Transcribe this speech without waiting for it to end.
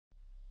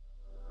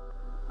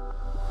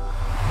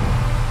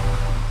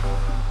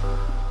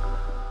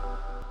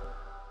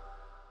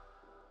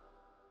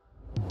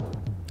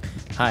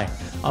Hi,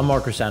 I'm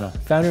Mark Rossano,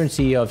 founder and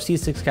CEO of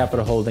C6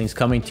 Capital Holdings,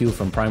 coming to you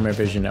from Primary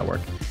Vision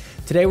Network.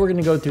 Today we're going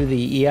to go through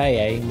the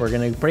EIA. We're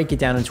going to break it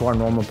down into our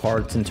normal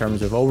parts in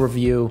terms of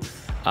overview,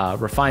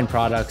 refined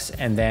products,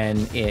 and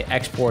then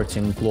exports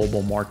and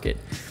global market.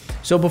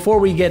 So before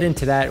we get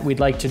into that,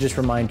 we'd like to just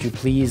remind you,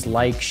 please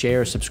like,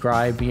 share,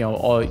 subscribe.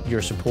 All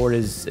your support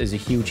is a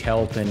huge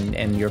help,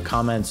 and your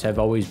comments have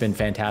always been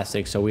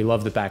fantastic. So we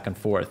love the back and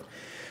forth.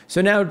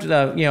 So now,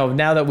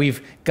 now that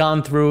we've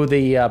gone through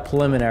the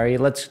preliminary,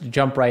 let's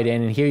jump right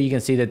in. And here you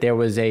can see that there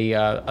was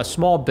a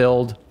small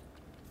build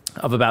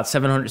of about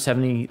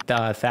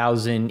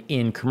 770,000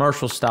 in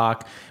commercial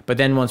stock. But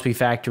then once we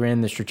factor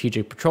in the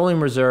Strategic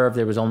Petroleum Reserve,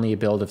 there was only a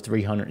build of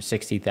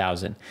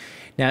 360,000.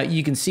 Now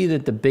you can see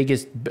that the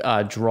biggest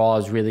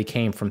draws really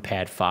came from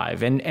Pad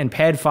 5. And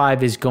Pad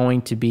 5 is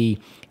going to be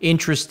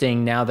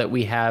interesting now that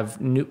we have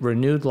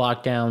renewed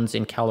lockdowns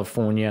in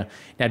California.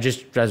 Now,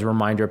 just as a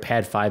reminder,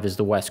 Pad 5 is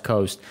the West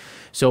Coast.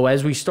 So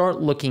as we start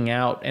looking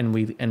out and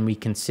we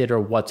consider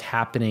what's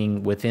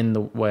happening within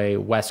the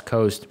West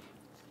Coast,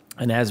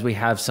 and as we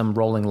have some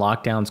rolling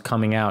lockdowns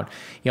coming out,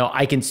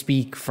 I can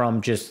speak from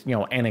just,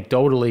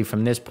 anecdotally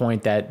from this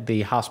point that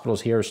the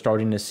hospitals here are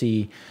starting to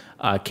see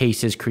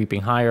cases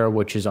creeping higher,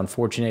 which is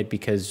unfortunate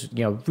because,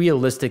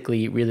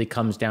 realistically, it really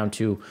comes down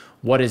to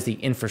what does the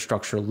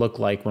infrastructure look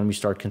like when we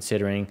start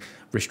considering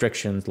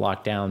restrictions,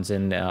 lockdowns,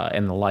 and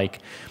the like.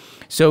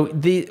 So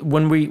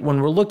when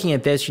we're looking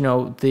at this,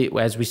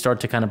 as we start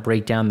to kind of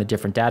break down the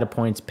different data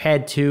points,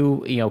 Pad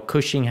 2,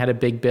 Cushing had a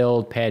big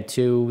build. Pad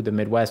 2, the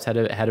Midwest had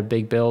a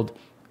big build.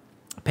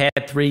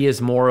 Pad 3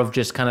 is more of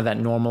just kind of that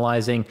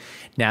normalizing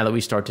now that we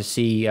start to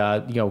see,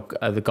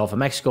 the Gulf of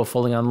Mexico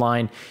fully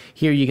online.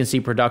 Here you can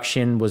see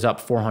production was up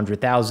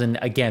 400,000.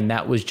 Again,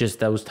 that was just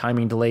those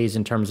timing delays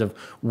in terms of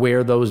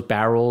where those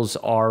barrels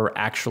are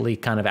actually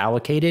kind of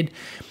allocated.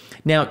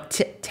 Now,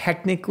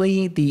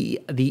 technically,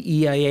 the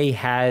EIA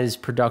has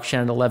production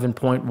at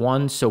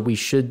 11.1, so we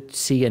should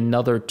see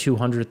another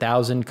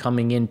 200,000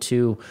 coming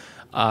into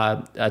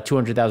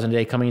 200,000 a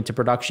day coming into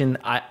production.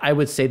 I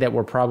would say that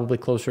we're probably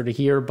closer to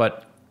here,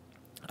 but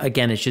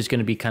again, it's just going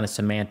to be kind of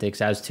semantics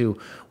as to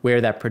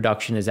where that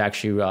production is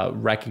actually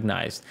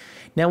recognized.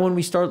 Now, when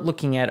we start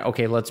looking at,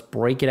 okay, let's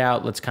break it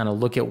out. Let's kind of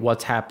look at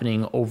what's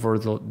happening over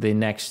the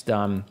next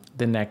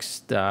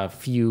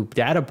few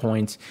data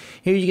points.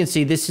 Here you can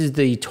see this is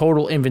the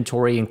total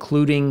inventory,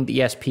 including the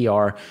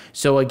SPR.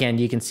 So again,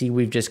 you can see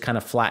we've just kind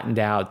of flattened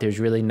out. There's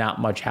really not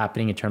much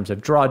happening in terms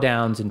of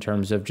drawdowns, in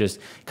terms of just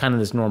kind of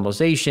this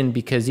normalization,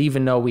 because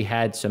even though we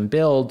had some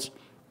builds,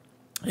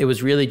 it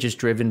was really just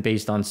driven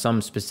based on some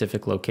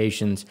specific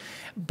locations,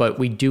 but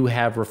we do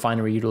have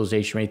refinery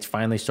utilization rates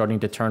finally starting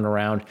to turn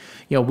around.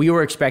 We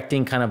were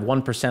expecting kind of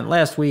 1%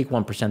 last week,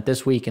 1%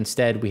 this week.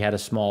 Instead, we had a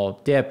small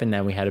dip and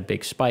then we had a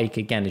big spike.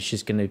 Again, it's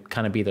just going to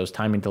kind of be those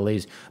timing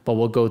delays, but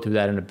we'll go through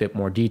that in a bit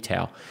more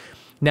detail.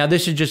 Now,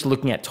 this is just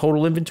looking at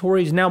total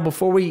inventories. Now,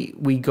 before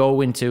we go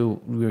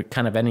into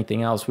kind of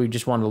anything else, we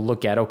just want to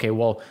look at, okay,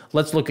 well,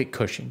 let's look at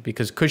Cushing,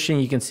 because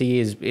Cushing, you can see,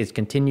 is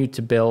continued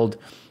to build.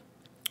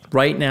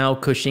 Right now,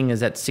 Cushing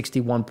is at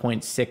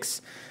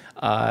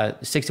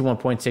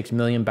 61.6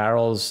 million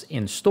barrels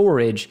in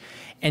storage.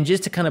 And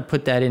just to kind of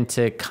put that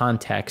into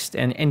context,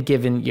 and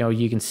given,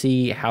 you can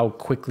see how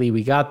quickly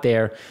we got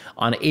there.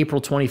 On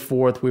April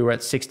 24th, we were at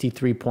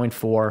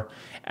 63.4.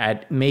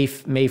 At May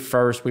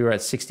 1st, we were at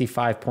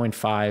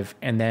 65.5.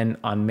 And then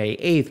on May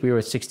 8th, we were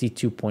at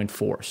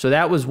 62.4. So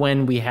that was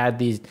when we had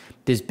this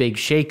big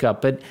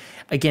shakeup. But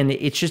again,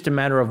 it's just a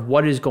matter of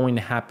what is going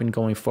to happen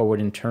going forward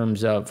in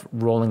terms of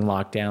rolling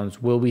lockdowns.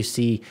 Will we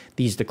see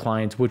these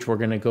declines, which we're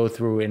going to go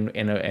through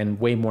in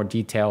way more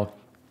detail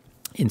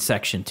in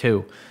section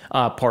 2,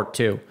 part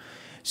 2.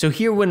 So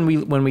here, when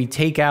we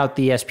take out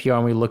the SPR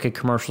and we look at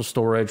commercial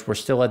storage, we're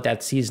still at that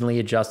seasonally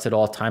adjusted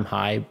all-time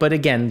high. But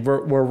again,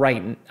 we're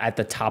right at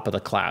the top of the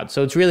cloud.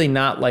 So it's really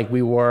not like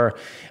we were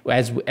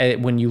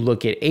when you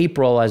look at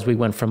April, as we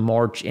went from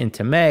March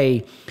into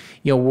May.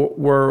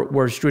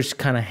 We're just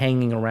kind of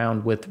hanging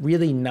around with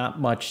really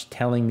not much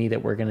telling me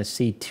that we're going to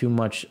see too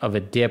much of a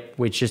dip.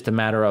 It's just a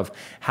matter of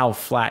how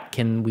flat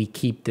can we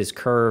keep this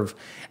curve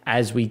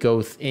as we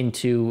go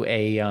into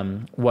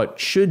what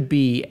should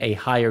be a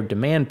higher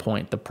demand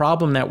point. The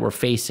problem that we're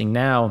facing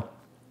now,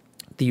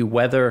 the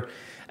weather,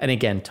 and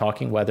again,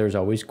 talking weather is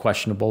always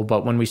questionable,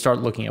 but when we start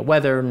looking at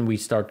weather and we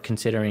start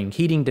considering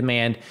heating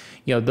demand,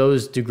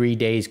 those degree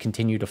days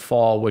continue to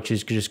fall, which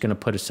is just going to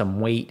put us some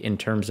weight in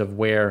terms of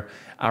where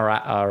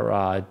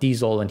our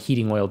diesel and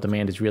heating oil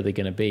demand is really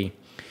going to be.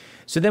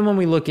 So then when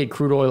we look at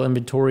crude oil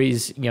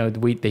inventories,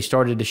 they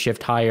started to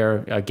shift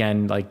higher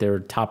again, like they're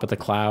top of the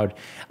cloud.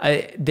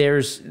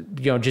 There's,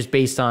 just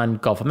based on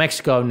Gulf of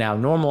Mexico now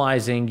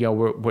normalizing,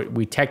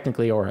 we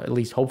technically, or at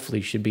least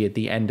hopefully, should be at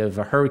the end of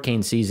a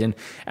hurricane season,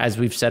 as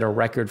we've set a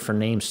record for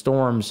named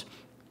storms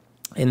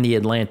in the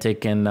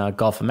Atlantic and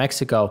Gulf of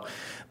Mexico.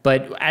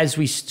 But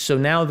so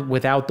now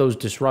without those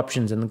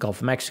disruptions in the Gulf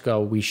of Mexico,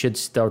 we should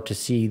start to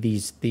see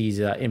these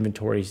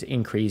inventories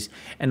increase,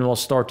 and we'll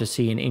start to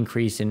see an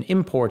increase in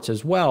imports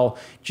as well,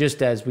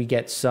 just as we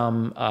get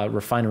some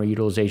refinery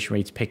utilization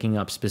rates picking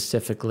up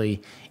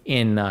specifically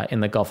in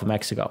the Gulf of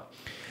Mexico.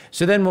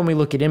 So then when we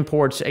look at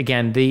imports,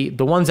 again, the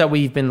ones that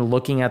we've been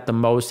looking at the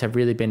most have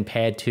really been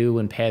PADD 2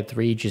 and PADD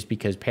 3, just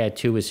because PADD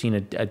 2 has seen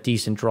a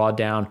decent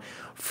drawdown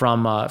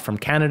from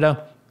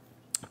Canada.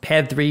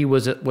 PADD 3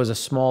 was a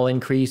small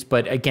increase,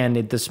 but again,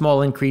 the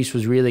small increase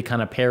was really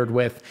kind of paired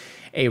with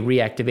a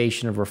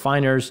reactivation of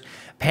refiners.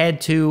 PADD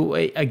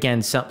 2,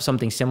 again,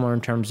 something similar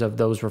in terms of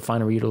those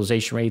refinery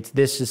utilization rates.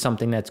 This is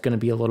something that's going to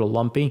be a little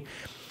lumpy.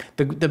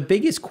 The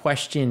biggest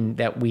question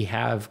that we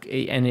have,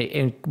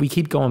 and we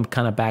keep going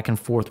kind of back and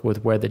forth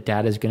with where the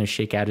data is going to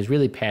shake out, is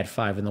really PADD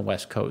 5 in the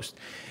West Coast.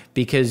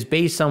 Because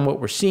based on what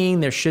we're seeing,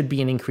 there should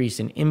be an increase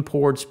in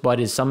imports, but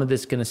is some of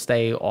this going to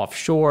stay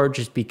offshore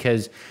just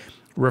because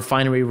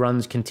refinery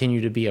runs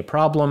continue to be a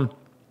problem?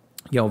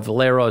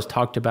 Valero has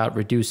talked about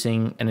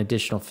reducing an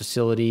additional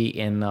facility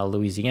in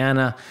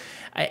Louisiana.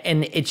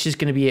 And it's just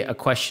going to be a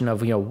question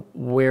of,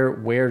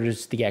 where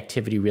does the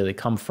activity really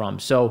come from?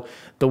 So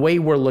the way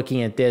we're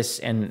looking at this,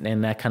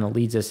 and that kind of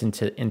leads us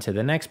into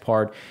the next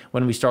part,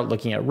 when we start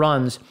looking at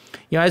runs,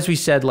 as we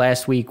said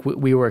last week,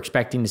 we were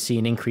expecting to see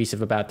an increase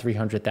of about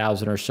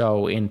 300,000 or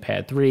so in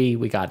PADD 3.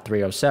 We got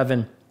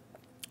 307.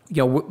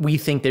 We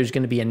think there's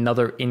going to be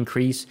another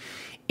increase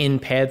in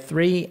PADD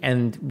 3,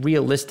 and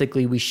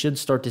realistically, we should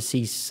start to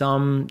see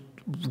some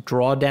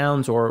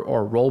drawdowns or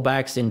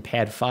rollbacks in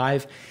PADD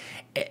 5.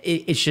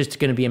 It's just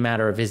going to be a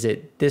matter of, is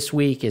it this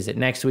week? Is it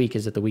next week?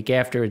 Is it the week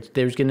after?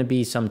 There's going to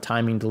be some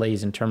timing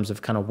delays in terms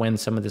of kind of when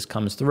some of this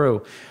comes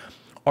through.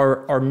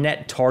 Our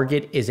net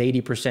target is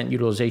 80%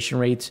 utilization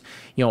rates.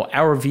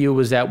 Our view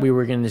was that we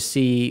were going to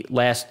see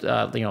last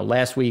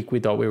week, we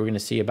thought we were going to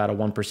see about a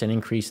 1%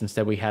 increase.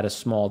 Instead, we had a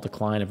small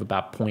decline of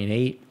about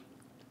 0.8.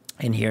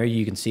 And here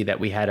you can see that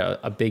we had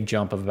a big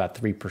jump of about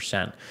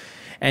 3%.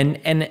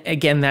 And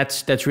again,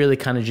 that's really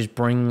kind of just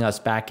bringing us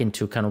back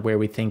into kind of where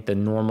we think the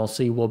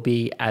normalcy will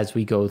be as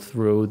we go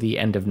through the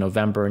end of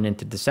November and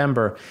into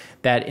December,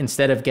 that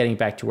instead of getting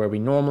back to where we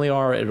normally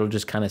are, it'll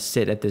just kind of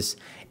sit at this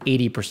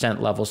 80%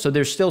 level. So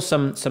there's still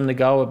some to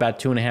go, about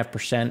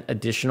 2.5%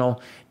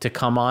 additional to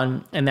come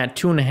on. And that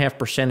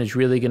 2.5% is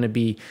really going to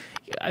be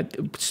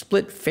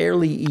split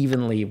fairly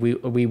evenly,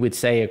 we would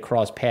say,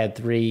 across PADD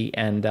 3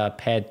 and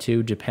PADD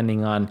 2,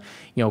 depending on,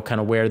 kind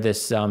of where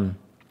this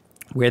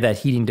where that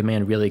heating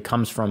demand really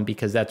comes from,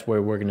 because that's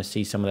where we're going to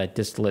see some of that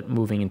distillate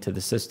moving into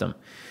the system.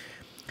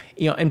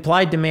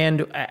 Implied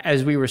demand,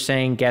 as we were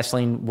saying,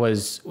 gasoline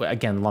was,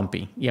 again,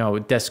 lumpy.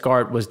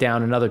 Descartes was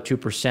down another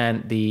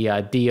 2%. The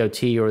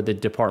DOT, or the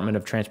Department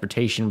of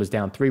Transportation, was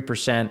down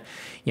 3%.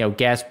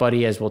 Gas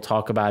Buddy, as we'll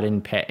talk about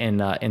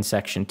in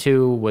section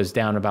 2, was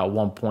down about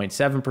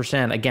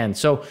 1.7%. Again,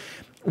 so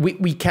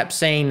we kept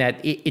saying that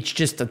it's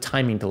just a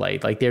timing delay.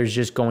 Like, there's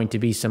just going to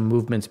be some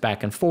movements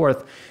back and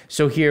forth.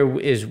 So here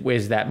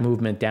is that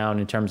movement down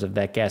in terms of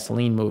that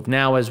gasoline move.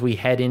 Now, as we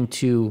head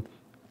into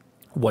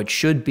what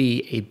should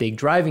be a big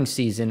driving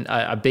season,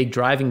 a big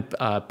driving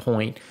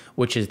point,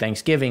 which is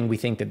Thanksgiving, we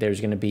think that there's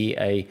going to be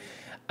a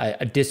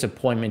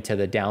disappointment to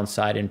the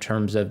downside in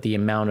terms of the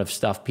amount of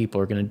stuff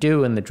people are going to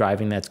do and the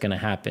driving that's going to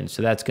happen.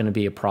 So that's going to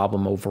be a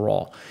problem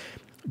overall.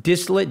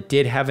 Distillate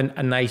did have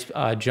a nice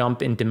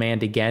jump in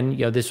demand again.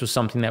 This was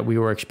something that we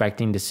were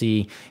expecting to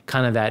see,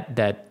 kind of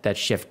that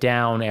shift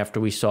down after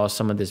we saw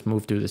some of this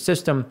move through the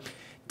system.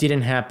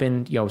 Didn't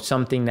happen.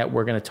 Something that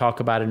we're going to talk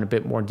about in a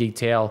bit more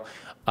detail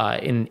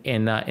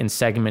in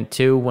segment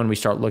 2, when we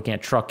start looking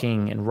at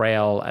trucking and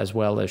rail as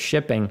well as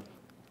shipping.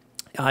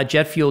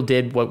 Jet fuel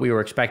did what we were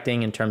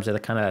expecting in terms of the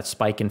kind of that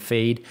spike and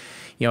fade.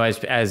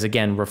 As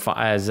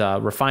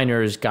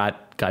refiners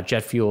got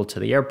jet fuel to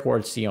the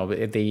airports,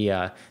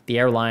 the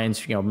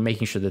airlines,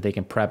 making sure that they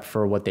can prep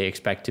for what they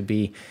expect to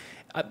be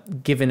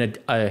given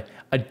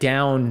a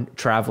down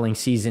traveling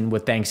season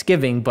with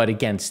Thanksgiving, but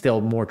again,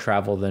 still more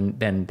travel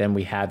than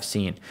we have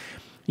seen.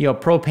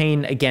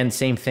 Propane, again,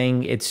 same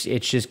thing.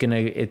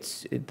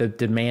 The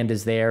demand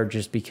is there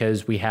just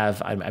because we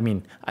have, I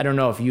don't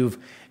know if you've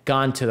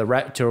gone to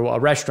a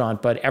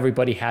restaurant, but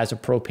everybody has a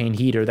propane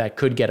heater that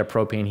could get a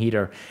propane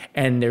heater,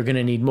 and they're going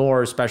to need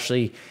more,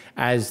 especially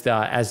as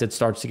it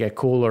starts to get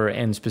cooler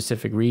in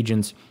specific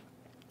regions.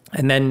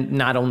 And then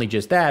not only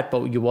just that,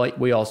 but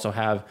we also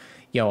have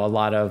a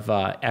lot of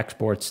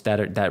exports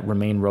that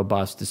remain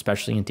robust,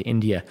 especially into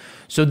India.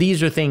 So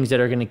these are things that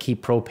are going to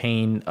keep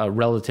propane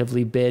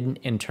relatively bid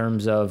in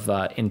terms of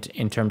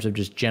in terms of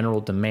just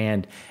general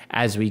demand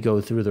as we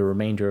go through the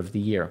remainder of the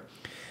year.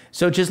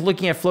 So just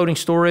looking at floating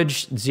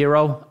storage,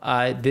 zero.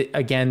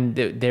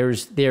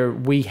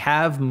 We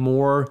have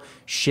more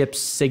ships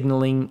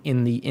signaling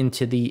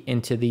into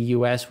the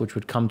U.S., which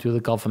would come through the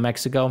Gulf of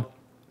Mexico.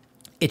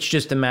 It's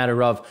just a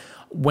matter of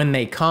when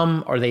they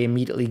come, are they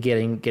immediately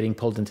getting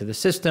pulled into the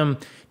system?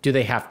 Do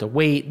they have to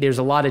wait? There's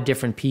a lot of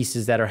different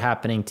pieces that are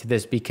happening to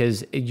this,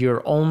 because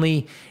you're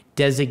only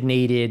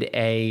designated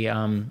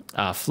a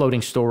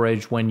floating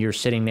storage when you're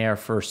sitting there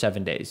for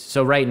 7 days.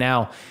 So right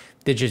now,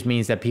 that just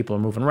means that people are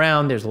moving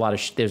around. There's a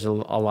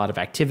lot of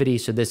activity.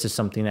 So this is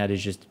something that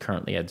is just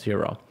currently at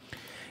 0.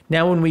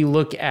 Now, when we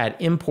look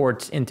at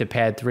imports into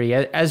Pad 3,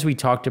 as we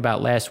talked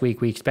about last week,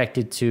 we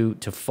expected to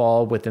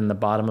fall within the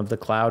bottom of the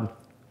cloud.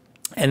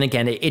 And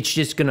again, it's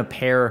just going to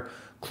pair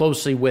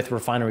closely with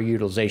refinery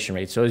utilization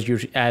rates. So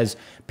as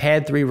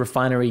Pad 3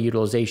 refinery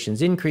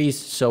utilizations increase,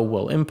 so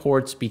will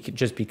imports,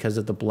 just because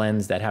of the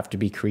blends that have to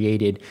be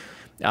created,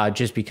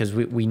 just because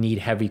we need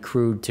heavy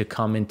crude to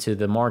come into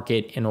the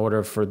market in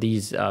order for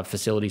these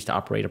facilities to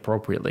operate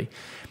appropriately.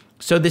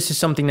 So this is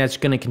something that's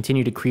going to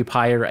continue to creep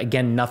higher.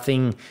 Again,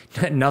 nothing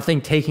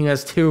taking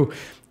us to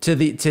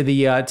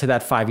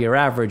that 5-year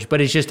average,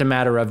 but it's just a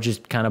matter of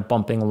just kind of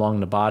bumping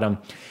along the bottom,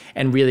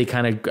 and really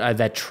kind of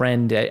that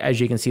trend. As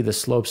you can see, the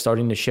slope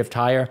starting to shift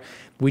higher.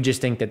 We just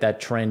think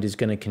that trend is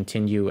going to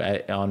continue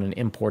on an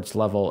imports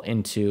level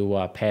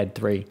into Pad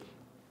 3.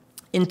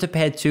 Into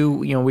Pad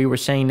 2, we were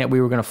saying that we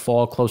were going to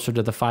fall closer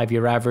to the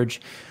 5-year average.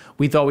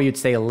 We thought we would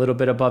stay a little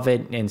bit above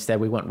it. Instead,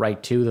 we went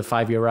right to the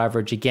 5-year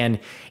average. Again,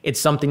 it's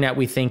something that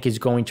we think is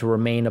going to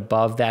remain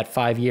above that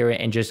 5-year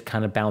and just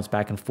kind of bounce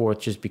back and forth,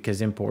 just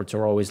because imports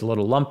are always a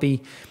little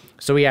lumpy.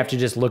 So we have to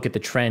just look at the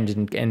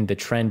trend, and the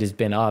trend has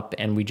been up,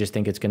 and we just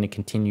think it's going to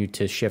continue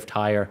to shift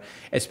higher,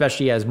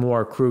 especially as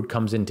more crude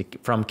comes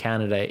from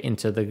Canada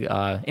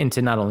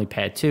into not only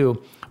Pad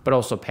 2, but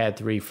also Pad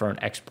 3 for an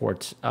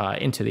exports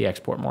into the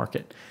export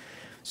market.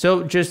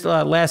 So just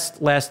last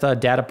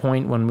data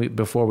point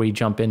before we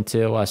jump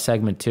into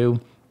segment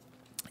 2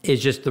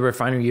 is just the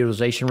refinery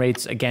utilization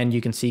rates. Again, you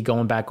can see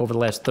going back over the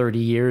last 30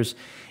 years,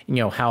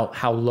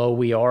 how low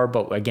we are,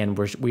 but again,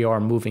 we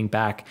are moving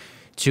back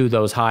to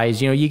those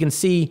highs. You can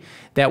see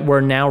that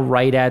we're now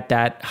right at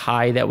that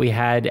high that we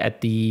had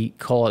at the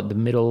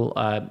middle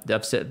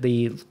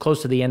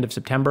close to the end of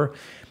September.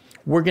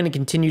 We're going to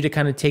continue to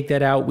kind of take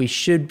that out. We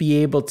should be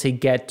able to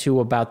get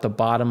to about the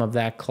bottom of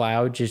that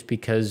cloud, just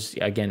because,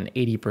 again,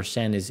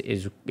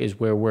 80% is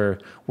where we're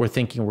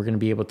thinking we're going to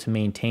be able to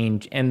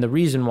maintain. And the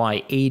reason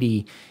why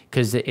 80,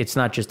 because it's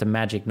not just a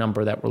magic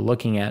number that we're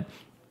looking at.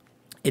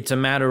 It's a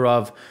matter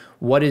of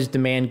what is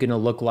demand going to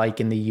look like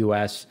in the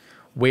U.S.,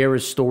 where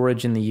is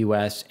storage in the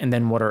U.S., and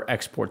then what our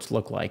exports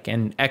look like.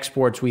 And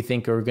exports, we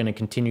think, are going to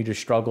continue to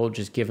struggle,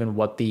 just given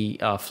what the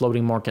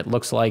floating market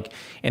looks like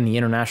in the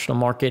international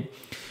market.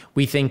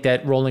 We think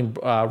that rolling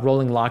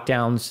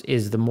lockdowns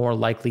is the more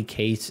likely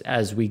case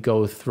as we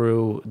go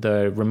through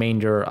the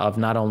remainder of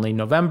not only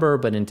November,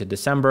 but into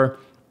December,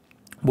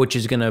 which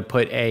is going to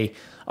put a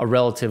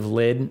relative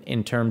lid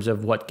in terms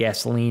of what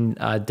gasoline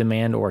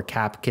demand or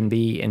cap can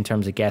be in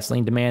terms of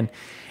gasoline demand.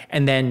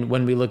 And then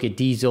when we look at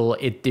diesel,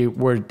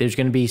 there's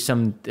going to be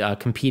some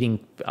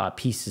competing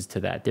pieces to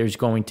that. There's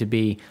going to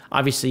be,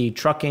 obviously,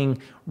 trucking,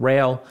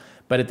 rail,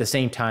 but at the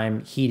same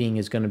time, heating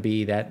is going to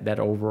be that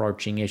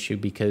overarching issue,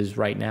 because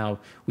right now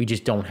we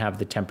just don't have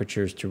the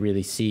temperatures to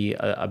really see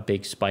a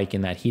big spike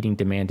in that heating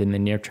demand in the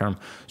near term.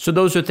 So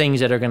those are things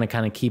that are going to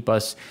kind of keep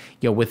us,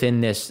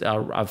 within this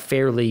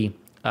fairly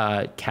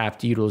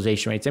capped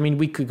utilization rates. I mean,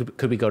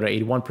 could we go to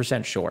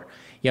 81%? Sure.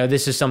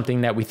 This is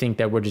something that we think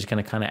that we're just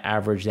going to kind of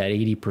average that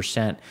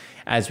 80%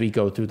 as we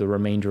go through the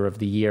remainder of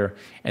the year.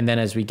 And then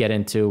as we get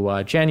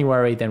into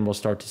January, then we'll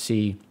start to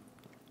see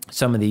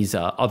some of these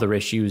other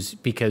issues,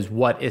 because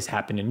what is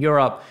happening in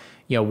Europe,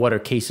 what do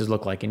cases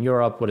look like in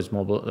Europe? What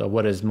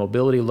does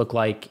mobility look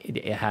like?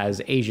 Has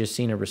Asia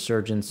seen a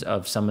resurgence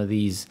of some of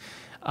these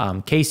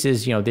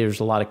cases? There's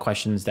a lot of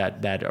questions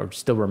that are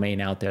still remain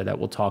out there that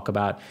we'll talk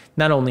about,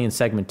 not only in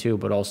segment 2,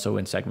 but also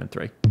in segment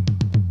 3.